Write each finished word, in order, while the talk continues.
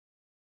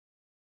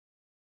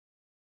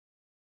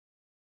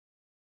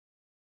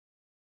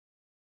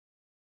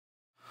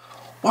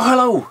Well,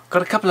 hello!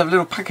 Got a couple of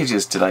little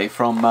packages today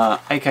from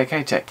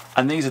AKK Tech,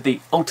 and these are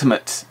the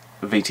Ultimate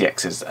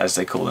VTXs, as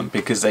they call them,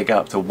 because they go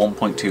up to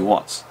 1.2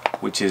 watts,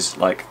 which is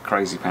like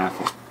crazy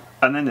powerful.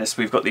 And then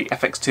we've got the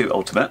FX2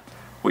 Ultimate,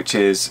 which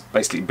is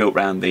basically built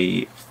around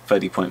the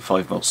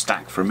 30.5mm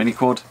stack for a mini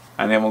quad,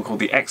 and then one called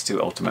the X2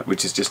 Ultimate,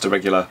 which is just a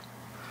regular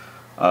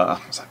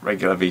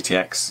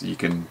VTX. You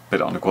can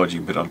put it on a quad, you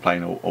can put it on a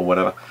plane or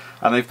whatever.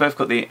 And they've both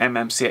got the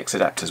MMCX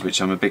adapters,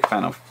 which I'm a big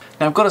fan of.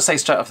 Now I've got to say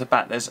straight off the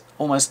bat, there's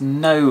almost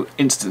no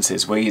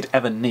instances where you'd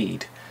ever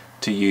need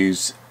to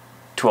use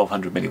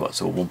 1200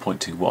 milliwatts or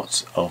 1.2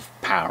 watts of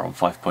power on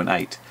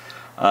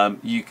 5.8.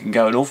 You can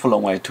go an awful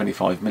long way at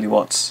 25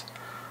 milliwatts.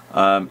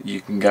 You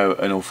can go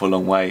an awful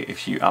long way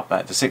if you up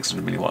that to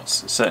 600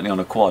 milliwatts. Certainly on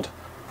a quad,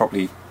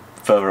 probably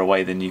further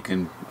away than you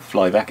can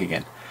fly back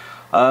again.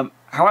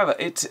 However,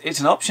 it's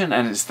an option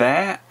and it's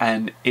there,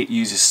 and it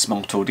uses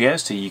smart audio,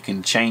 so you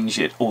can change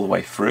it all the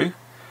way through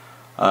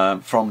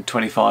from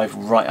 25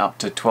 right up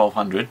to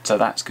 1200, so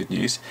that's good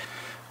news.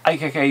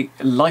 AKK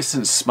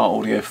licensed smart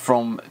audio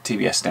from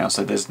TBS now,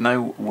 so there's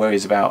no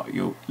worries about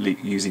you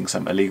using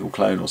some illegal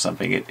clone or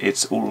something.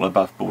 It's all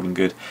above board and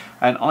good.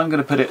 And I'm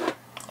going to put it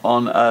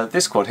on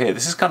this quad here.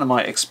 This is kind of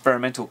my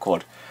experimental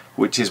quad,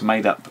 which is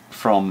made up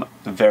from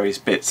various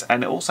bits,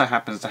 and it also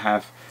happens to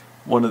have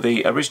one of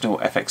the original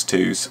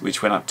FX2s,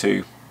 which went up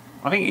to,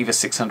 I think, either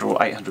 600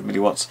 or 800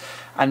 milliwatts,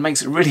 and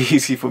makes it really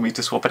easy for me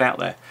to swap it out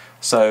there.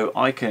 So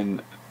I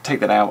can take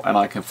that out and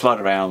I can fly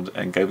it around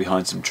and go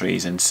behind some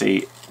trees and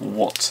see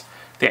what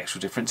the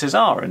actual differences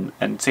are,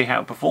 and see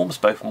how it performs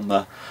both on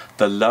the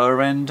lower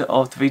end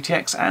of the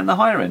VTX and the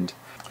higher end.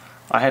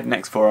 I had an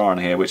X4R on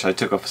here, which I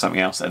took off for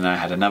something else, and I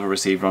had another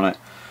receiver on it.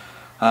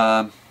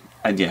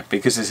 And yeah,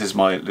 because this is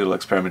my little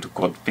experimental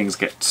quad, things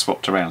get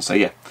swapped around. So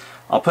yeah,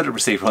 I'll put a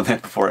receiver on there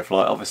before I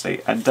fly,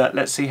 obviously, and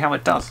let's see how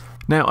it does.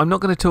 Now, I'm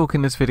not going to talk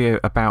in this video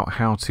about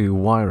how to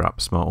wire up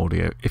smart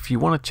audio. If you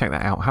want to check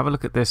that out, have a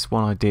look at this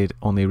one I did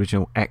on the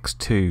original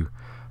X2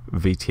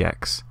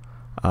 VTX.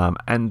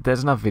 And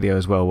there's another video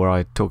as well where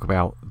I talk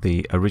about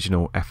the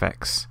original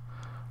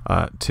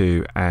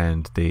FX2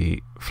 and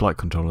the flight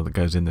controller that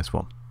goes in this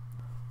one.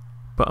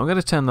 But I'm going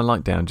to turn the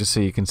light down just so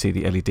you can see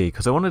the LED,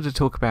 because I wanted to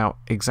talk about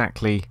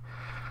exactly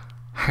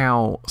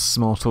how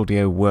smart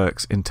audio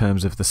works in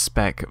terms of the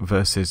spec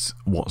versus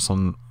what's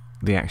on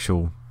the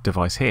actual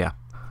device here.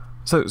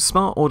 So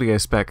smart audio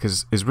spec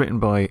is written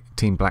by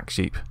Team Black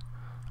Sheep,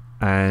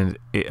 and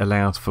it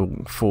allows for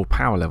 4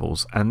 power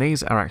levels, and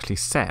these are actually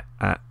set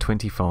at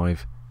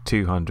 25,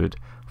 200,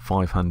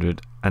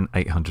 500 and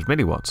 800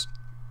 milliwatts.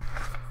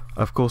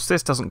 Of course,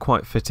 this doesn't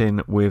quite fit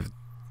in with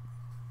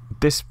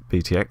this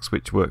VTX,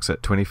 which works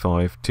at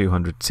 25,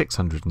 200,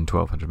 600 and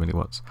 1200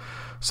 milliwatts.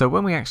 So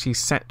when we actually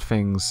set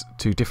things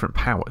to different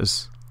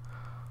powers,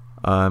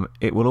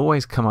 it will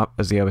always come up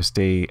as the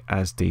OSD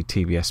as the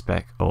TBS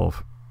spec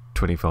of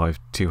 25,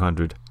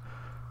 200,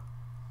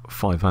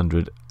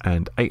 500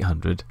 and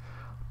 800,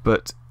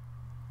 but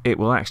it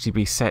will actually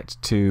be set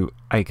to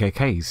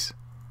AKK's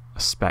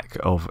spec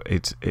of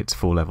its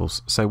 4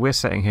 levels. So we're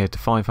setting here to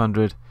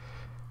 500,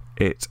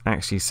 it's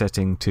actually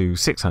setting to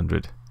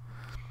 600.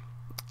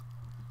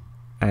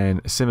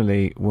 And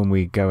similarly, when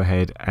we go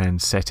ahead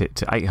and set it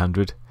to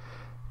 800,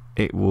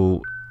 it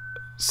will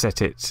set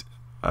it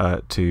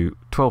to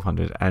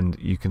 1200, and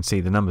you can see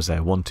the numbers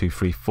there, 1, 2,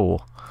 3,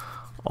 4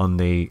 on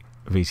the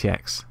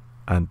VTX,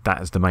 and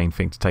that is the main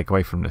thing to take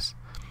away from this.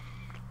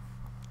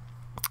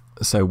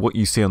 So what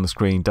you see on the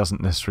screen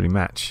doesn't necessarily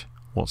match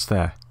what's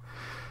there.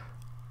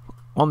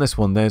 On this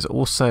one, there's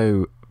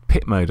also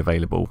Pip Mode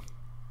available.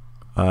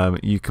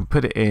 You can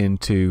put it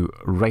into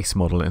race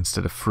model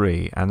instead of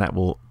free, and that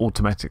will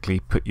automatically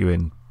put you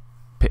in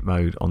Pip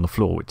Mode on the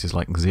floor, which is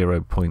like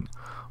 0.1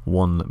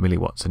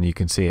 milliwatts, and you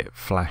can see it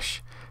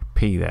flash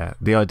P there.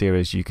 The idea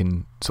is you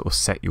can sort of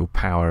set your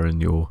power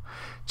and your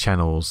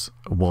channels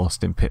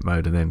whilst in Pip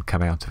Mode and then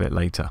come out of it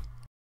later.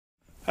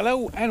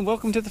 Hello and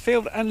welcome to the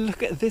field, and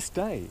look at this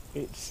day.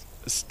 It's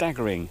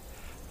staggering.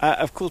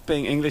 Of course,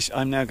 being English,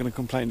 I'm now going to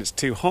complain it's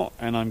too hot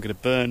and I'm going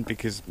to burn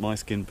because my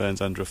skin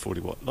burns under a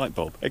 40-watt light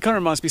bulb. It kind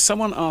of reminds me,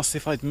 someone asked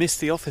if I'd missed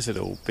the office at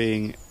all,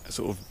 being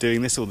sort of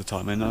doing this all the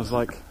time, and I was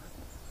like,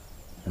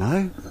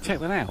 no,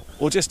 check that out.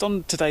 Or just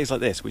on days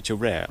like this, which are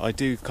rare, I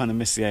do kind of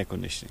miss the air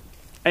conditioning.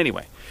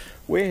 Anyway,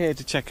 we're here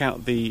to check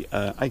out the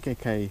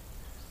AKK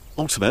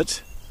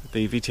Ultimate,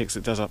 the VTX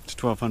that does up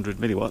to 1200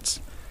 milliwatts,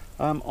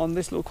 on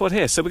this little quad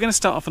here. So we're going to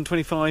start off on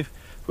 25.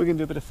 We're going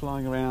to do a bit of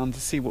flying around to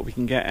see what we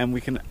can get, and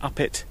we can up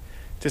it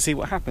to see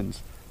what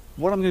happens.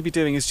 What I'm going to be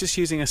doing is just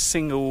using a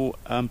single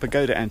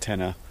pagoda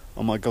antenna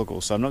on my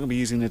goggles, so I'm not going to be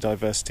using the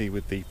diversity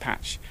with the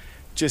patch,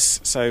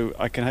 just so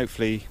I can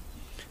hopefully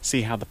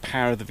see how the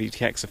power of the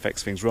VTX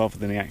affects things rather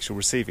than the actual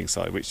receiving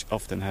side, which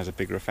often has a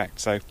bigger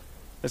effect. So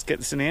let's get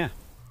this in the air.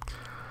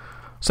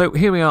 So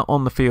here we are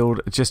on the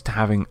field, just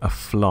having a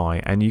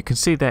fly, and you can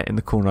see there in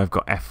the corner I've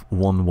got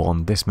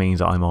F11. This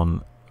means I'm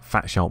on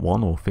Fat Shark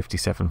 1 or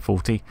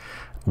 5740,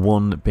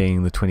 1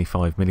 being the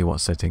 25 milliwatt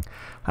setting.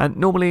 And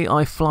normally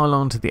I fly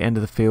along to the end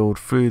of the field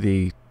through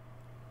the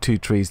two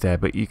trees there,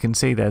 but you can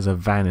see there's a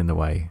van in the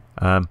way.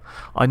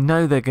 I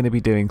know they're going to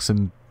be doing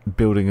some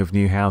building of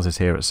new houses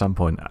here at some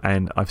point,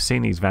 and I've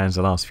seen these vans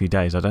the last few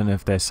days. I don't know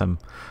if there's some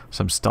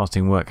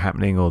starting work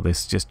happening or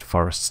this just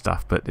forest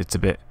stuff, but it's a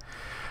bit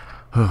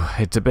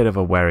of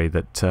a worry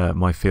that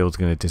my field's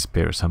going to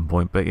disappear at some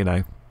point. But you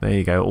know, there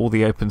you go, all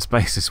the open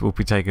spaces will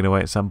be taken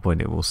away at some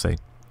point, it will see.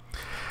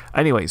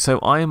 Anyway, so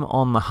I'm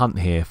on the hunt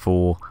here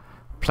for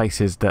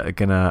places that are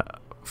going to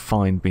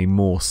find me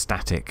more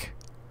static.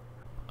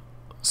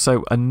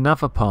 So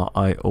another part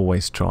I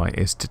always try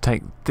is to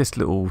take this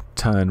little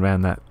turn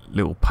around that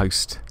little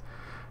post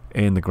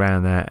in the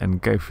ground there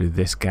and go through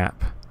this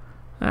gap,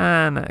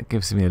 and that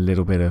gives me a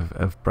little bit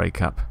of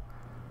breakup,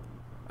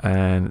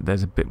 and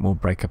there's a bit more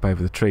breakup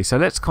over the tree. So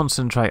let's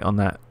concentrate on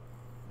that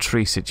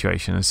tree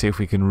situation and see if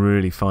we can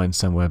really find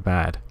somewhere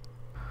bad.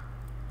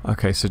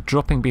 Okay, so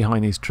dropping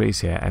behind these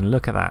trees here, and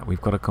look at that,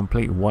 we've got a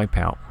complete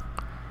wipeout.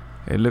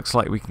 It looks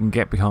like we can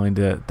get behind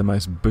the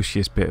most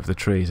bushiest bit of the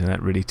trees, and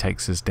that really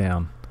takes us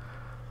down.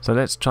 So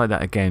let's try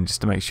that again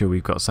just to make sure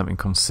we've got something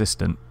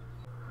consistent.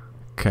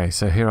 Okay,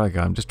 so here I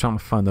go. I'm just trying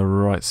to find the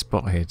right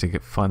spot here to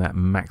find that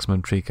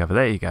maximum tree cover.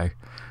 There you go.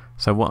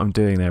 So what I'm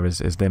doing there is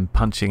then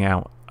punching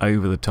out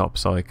over the top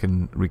so I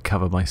can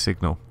recover my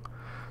signal.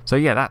 So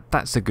yeah,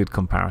 that's a good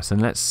comparison.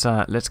 Let's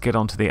get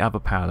on to the other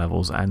power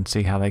levels and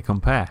see how they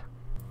compare.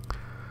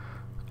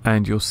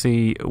 And you'll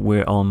see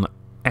we're on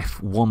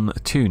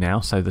F12 now,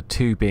 so the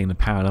 2 being the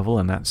power level,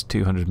 and that's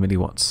 200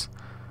 milliwatts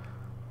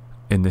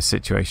in this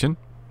situation.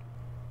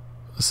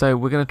 So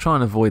we're going to try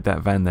and avoid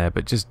that van there,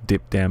 but just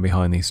dip down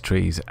behind these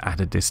trees at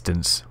a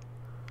distance.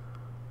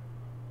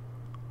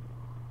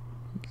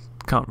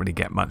 Can't really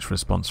get much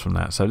response from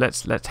that, so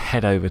let's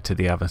head over to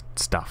the other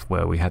stuff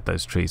where we had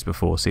those trees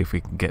before, see if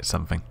we can get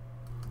something.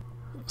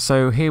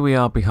 So here we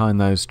are behind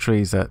those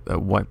trees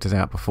that wiped us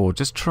out before,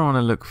 just trying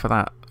to look for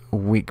that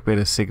weak bit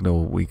of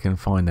signal we can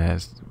find there,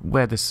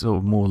 where this sort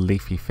of more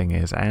leafy thing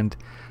is, and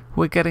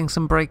we're getting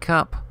some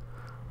breakup,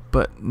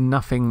 but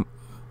nothing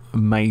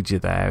major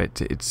there.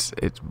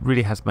 It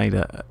really has made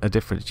a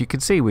difference. You can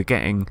see we're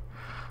getting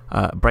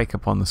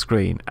breakup on the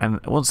screen,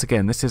 and once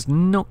again, this is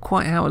not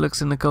quite how it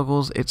looks in the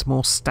goggles. It's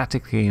more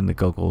statically in the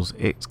goggles.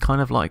 It's kind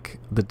of like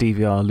the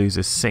DVR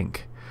loses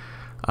sync,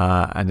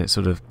 and it's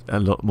sort of a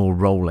lot more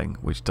rolling,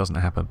 which doesn't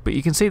happen. But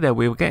you can see there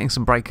we were getting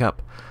some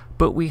breakup,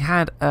 but we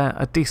had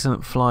a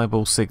decent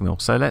flyable signal.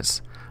 So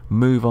let's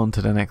move on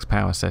to the next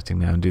power setting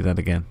now and do that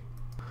again.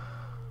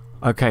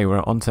 Okay,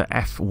 we're on to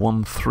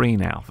F13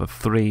 now, the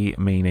 3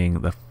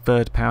 meaning the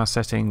third power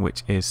setting,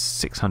 which is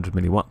 600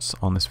 milliwatts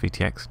on this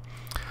VTX.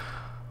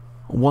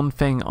 One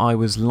thing I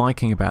was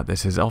liking about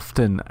this is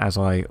often as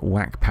I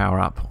whack power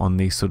up on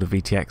these sort of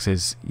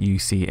VTXs, you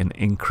see an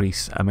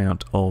increased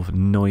amount of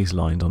noise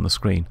lines on the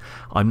screen.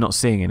 I'm not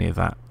seeing any of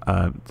that,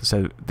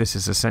 so this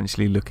is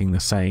essentially looking the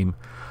same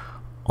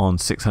on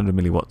 600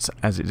 milliwatts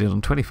as it did on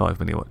 25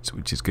 milliwatts,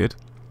 which is good.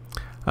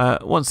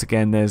 Once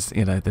again, there's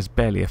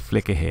barely a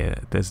flicker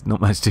here. There's not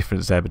much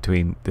difference there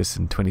between this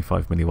and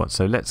 25 milliwatts.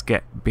 So let's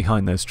get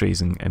behind those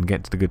trees and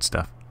get to the good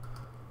stuff.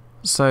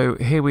 So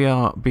here we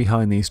are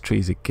behind these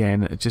trees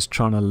again, just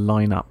trying to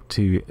line up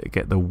to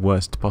get the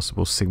worst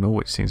possible signal,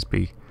 which seems to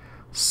be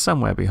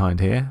somewhere behind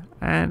here,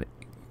 and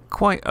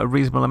quite a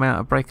reasonable amount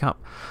of breakup.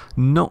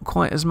 Not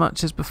quite as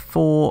much as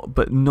before,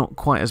 but not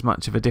quite as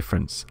much of a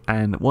difference.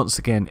 And once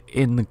again,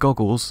 in the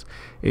goggles,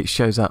 it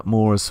shows up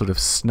more as sort of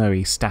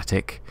snowy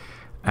static,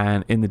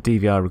 and in the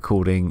DVR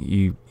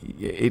recording,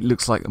 it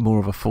looks like more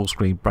of a full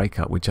screen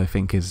breakup, which I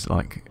think is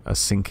like a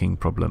syncing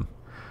problem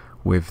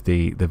with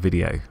the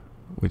video,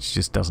 which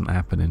just doesn't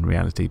happen in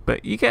reality.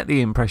 But you get the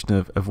impression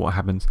of what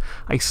happens.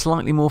 A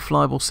slightly more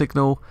flyable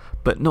signal,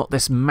 but not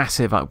this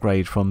massive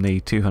upgrade from the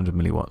 200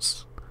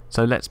 milliwatts.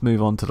 So let's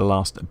move on to the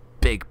last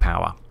big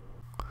power.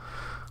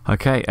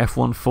 Okay,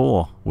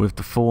 F14 with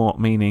the 4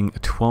 meaning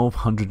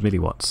 1200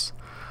 milliwatts,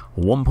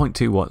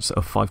 1.2 watts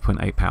of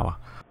 5.8 power.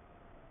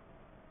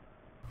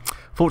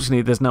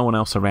 Fortunately, there's no one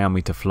else around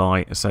me to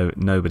fly, so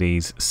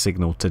nobody's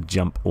signal to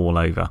jump all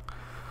over.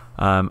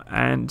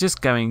 And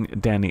just going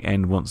down the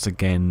end once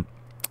again,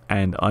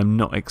 and I'm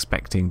not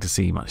expecting to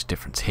see much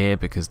difference here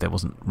because there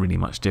wasn't really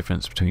much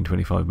difference between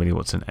 25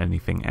 milliwatts and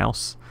anything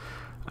else,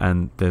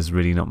 and there's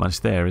really not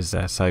much there, is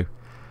there? So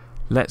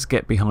let's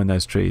get behind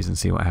those trees and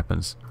see what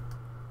happens.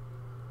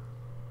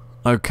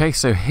 Okay,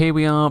 so here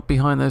we are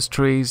behind those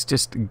trees,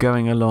 just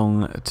going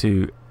along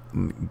to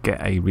get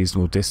a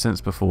reasonable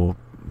distance before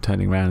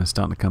turning around and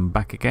starting to come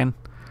back again.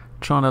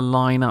 Trying to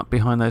line up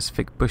behind those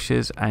thick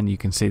bushes, and you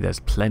can see there's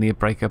plenty of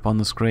breakup on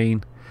the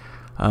screen.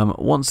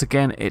 Once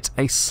again, it's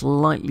a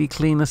slightly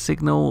cleaner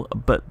signal,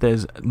 but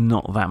there's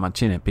not that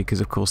much in it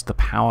because of course the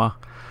power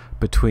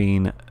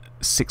between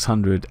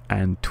 600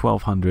 and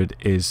 1200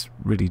 is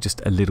really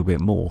just a little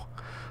bit more.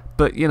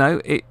 But you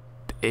know,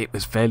 it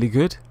was fairly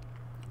good.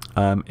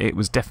 It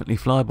was definitely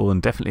flyable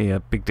and definitely a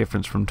big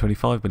difference from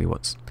 25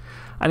 milliwatts.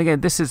 And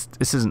again, this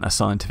isn't a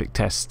scientific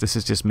test. This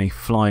is just me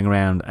flying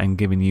around and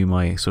giving you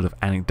my sort of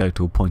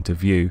anecdotal point of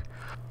view.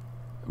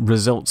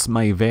 results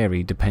may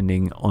vary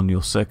depending on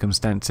your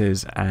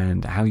circumstances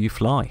and how you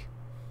fly.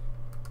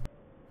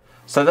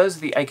 So those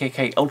are the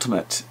AKK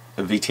Ultimate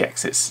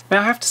VTXs.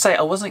 Now I have to say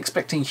I wasn't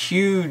expecting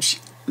huge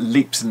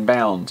leaps and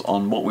bounds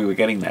on what we were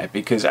getting there,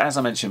 because as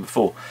I mentioned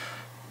before,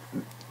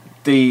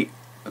 the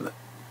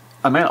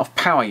amount of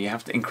power you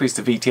have to increase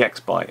the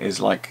VTX by is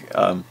like,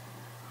 I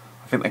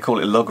think they call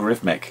it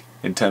logarithmic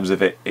in terms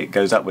of it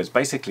goes upwards.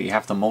 Basically you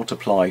have to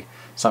multiply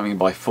something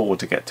by 4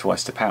 to get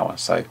twice the power.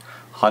 So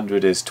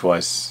 100 is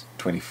twice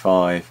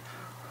 25,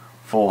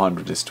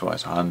 400 is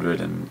twice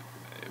 100, and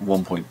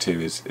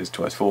 1.2 is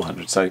twice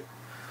 400. So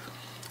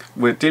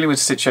we're dealing with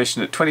a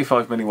situation at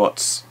 25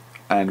 milliwatts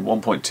and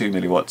 1.2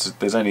 milliwatts.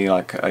 There's only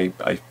like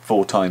a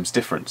 4 times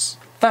difference.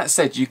 That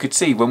said, you could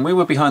see when we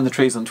were behind the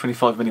trees on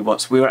 25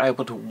 milliwatts, we were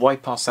able to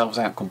wipe ourselves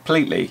out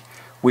completely,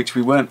 which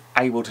we weren't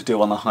able to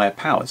do on the higher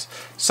powers.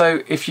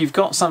 So if you've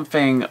got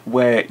something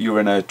where you're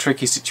in a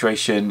tricky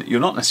situation, you're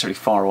not necessarily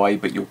far away,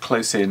 but you're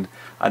close in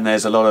and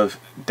there's a lot of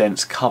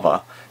dense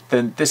cover,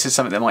 then this is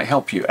something that might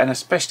help you, and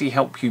especially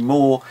help you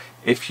more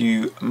if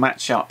you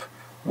match up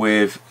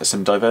with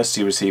some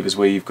diversity receivers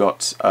where you've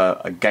got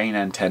a gain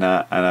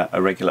antenna and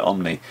a regular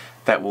omni.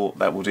 That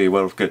will do you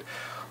well of good.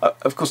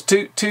 Of course,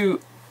 two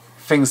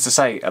things to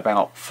say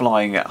about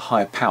flying at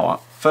higher power.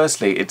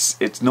 Firstly,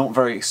 it's not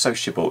very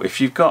sociable. If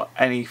you've got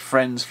any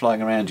friends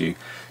flying around you,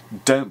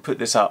 don't put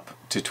this up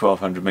to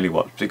 1200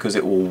 milliwatts, because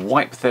it will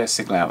wipe their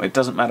signal out. It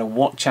doesn't matter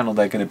what channel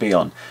they're going to be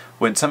on.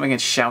 When something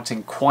is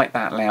shouting quite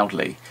that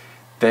loudly,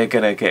 they're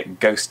going to get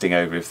ghosting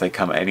over if they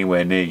come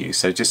anywhere near you.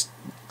 So just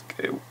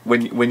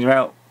when you're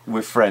out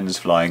with friends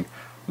flying,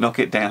 knock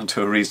it down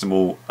to a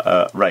reasonable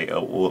rate,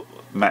 or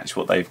match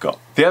what they've got.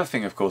 The other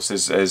thing, of course,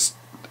 is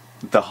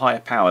the higher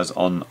powers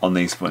on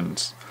these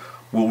ones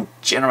will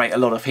generate a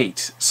lot of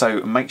heat,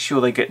 so make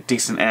sure they get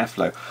decent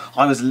airflow.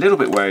 I was a little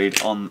bit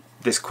worried on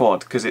this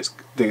quad because it's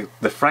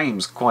the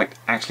frame's quite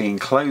actually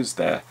enclosed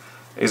there.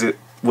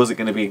 Was it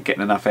going to be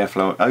getting enough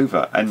airflow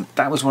over? And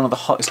that was one of the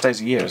hottest days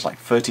of the year. It's like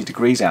 30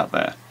 degrees out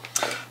there.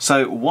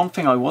 So one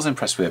thing I was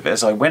impressed with,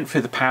 as I went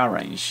through the power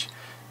range,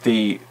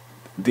 the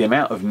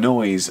amount of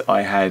noise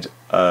I had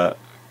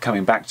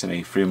coming back to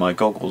me through my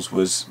goggles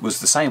was the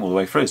same all the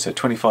way through. So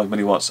 25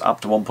 milliwatts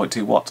up to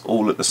 1.2 watts,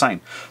 all at the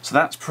same. So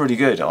that's pretty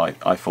good,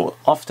 I thought.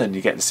 Often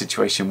you get the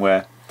situation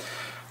where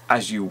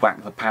as you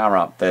whack the power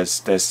up, there's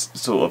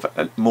sort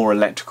of more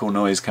electrical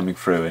noise coming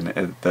through,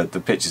 and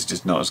the pitch is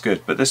just not as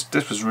good. But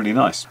this was really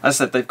nice. As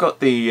I said, they've got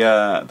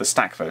the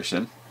stack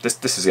version.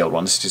 This is the old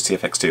one. This is just the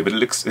FX2, but it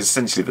looks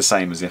essentially the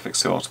same as the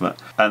FX2 Ultimate.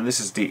 And this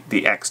is the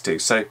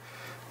X2. So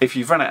if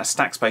you've run out of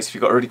stack space, if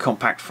you've got a really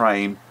compact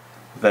frame,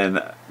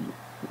 then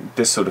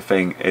this sort of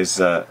thing is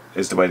the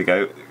way to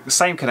go.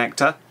 Same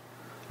connector.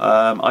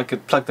 I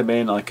could plug them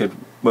in. I could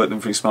work them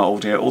through smart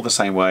audio, all the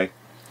same way.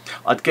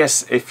 I'd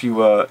guess if you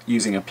were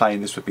using a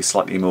plane, this would be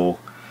slightly more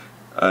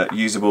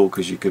usable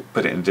because you could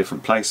put it in a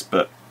different place.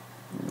 But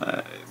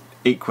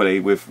equally,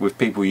 with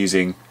people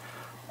using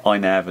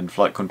iNav and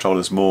flight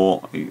controllers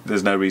more,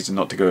 there's no reason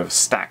not to go with a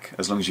stack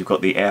as long as you've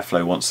got the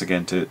airflow once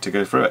again to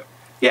go through it.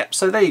 Yep,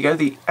 so there you go,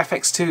 the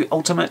FX2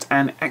 Ultimate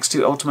and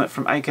X2 Ultimate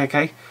from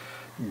AKK.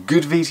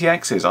 Good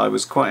VTXs, I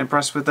was quite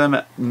impressed with them.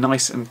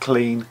 Nice and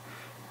clean,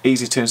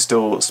 easy to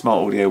install,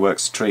 smart audio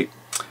works a treat.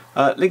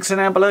 Links are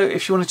down below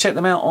if you want to check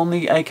them out on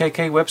the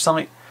AKK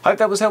website. Hope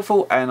that was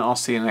helpful, and I'll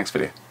see you in the next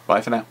video.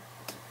 Bye for now.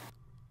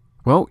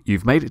 Well,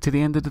 you've made it to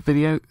the end of the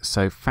video,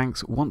 so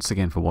thanks once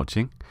again for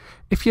watching.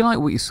 If you like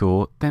what you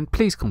saw, then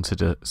please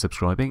consider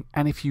subscribing,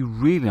 and if you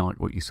really like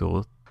what you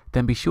saw,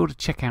 then be sure to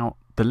check out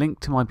the link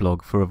to my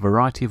blog for a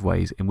variety of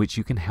ways in which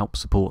you can help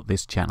support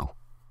this channel.